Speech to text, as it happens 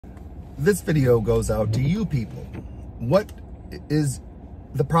This video goes out to you people. What is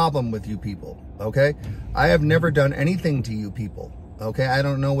the problem with you people? Okay, I have never done anything to you people. Okay, I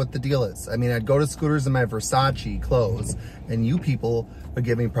don't know what the deal is. I mean, I'd go to Scooters in my Versace clothes and you people would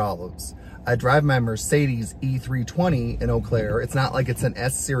give me problems. I drive my Mercedes E320 in Eau Claire. It's not like it's an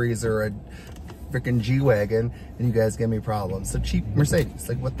S series or a freaking G-Wagon and you guys give me problems. So cheap Mercedes,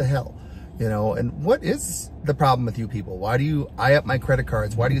 like what the hell? You know, and what is the problem with you people? Why do you eye up my credit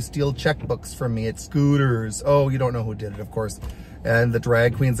cards? Why do you steal checkbooks from me at Scooters? Oh, you don't know who did it, of course. And the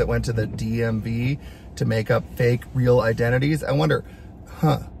drag queens that went to the DMV to make up fake real identities. I wonder,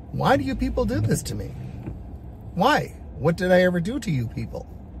 why do you people do this to me? Why? What did I ever do to you people?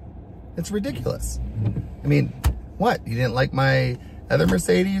 It's ridiculous. I mean, what? You didn't like my other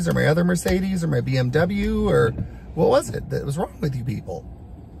Mercedes or my other Mercedes or my BMW or what was it that was wrong with you people?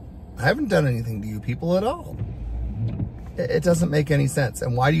 I haven't done anything to you people at all. It doesn't make any sense.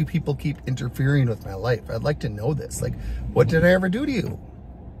 And why do you people keep interfering with my life? I'd like to know this. Like, what did I ever do to you?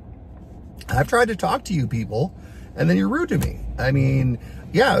 I've tried to talk to you people, and then you're rude to me. I mean,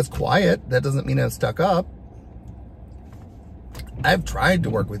 yeah, I was quiet. That doesn't mean I'm stuck up. I've tried to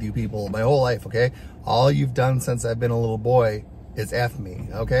work with you people my whole life, okay? All you've done since I've been a little boy is F me,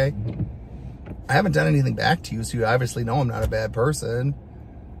 okay? I haven't done anything back to you, so you obviously know I'm not a bad person.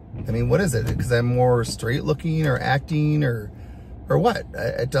 I mean, what is it? Because I'm more straight looking or acting or what?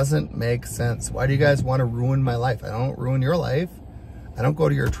 It doesn't make sense. Why do you guys want to ruin my life? I don't ruin your life. I don't go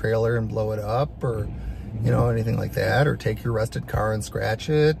to your trailer and blow it up or, you know, anything like that, or take your rusted car and scratch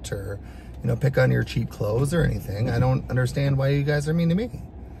it, or, you know, pick on your cheap clothes or anything. I don't understand why you guys are mean to me.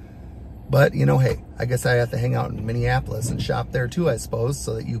 But, you know, hey, I guess I have to hang out in Minneapolis and shop there too, I suppose,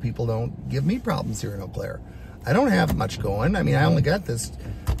 so that you people don't give me problems here in Eau Claire. I don't have much going. I mean, I only got this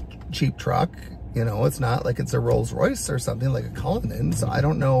cheap truck. You know, it's not like it's a Rolls Royce or something like a Cullinan. So I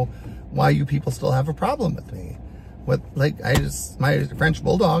don't know why you people still have a problem with me. What, like, my French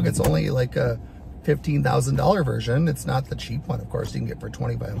Bulldog, it's only like a $15,000 version. It's not the cheap one, of course, you can get for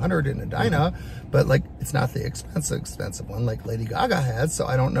 $2,500 in Edina, but like, it's not the expensive one like Lady Gaga has. So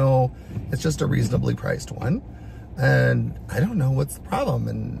I don't know. It's just a reasonably priced one. And I don't know what's the problem.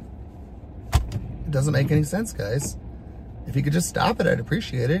 And it doesn't make any sense, guys. If you could just stop it, I'd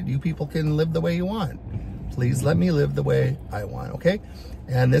appreciate it. You people can live the way you want. Please let me live the way I want, okay?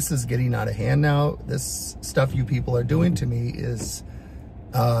 And this is getting out of hand now. This stuff you people are doing to me is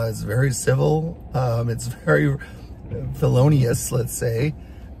very civil. It's very felonious, let's say.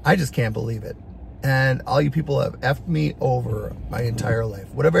 I just can't believe it. And all you people have effed me over my entire life.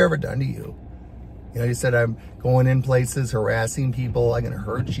 What have I ever done to you? You know, you said I'm going in places, harassing people, I'm going to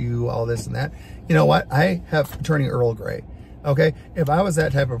hurt you, all this and that. You know what? I have Attorney Earl Grey, okay? If I was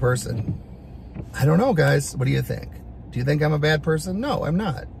that type of person, I don't know, guys. What do you think? Do you think I'm a bad person? No, I'm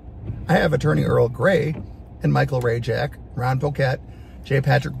not. I have Attorney Earl Grey and Michael Rajak, Ron Poquette, J.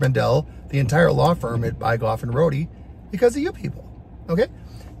 Patrick Mendel, the entire law firm at Bygoff and Rohde because of you people, okay?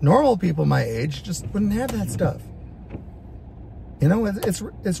 Normal people my age just wouldn't have that stuff. You know,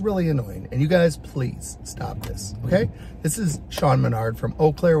 it's really annoying. And you guys, please stop this, okay? This is Sean Menard from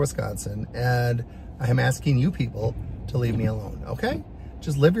Eau Claire, Wisconsin, and I am asking you people to leave me alone, okay?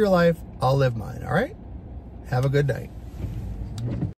 Just live your life. I'll live mine, all right? Have a good night.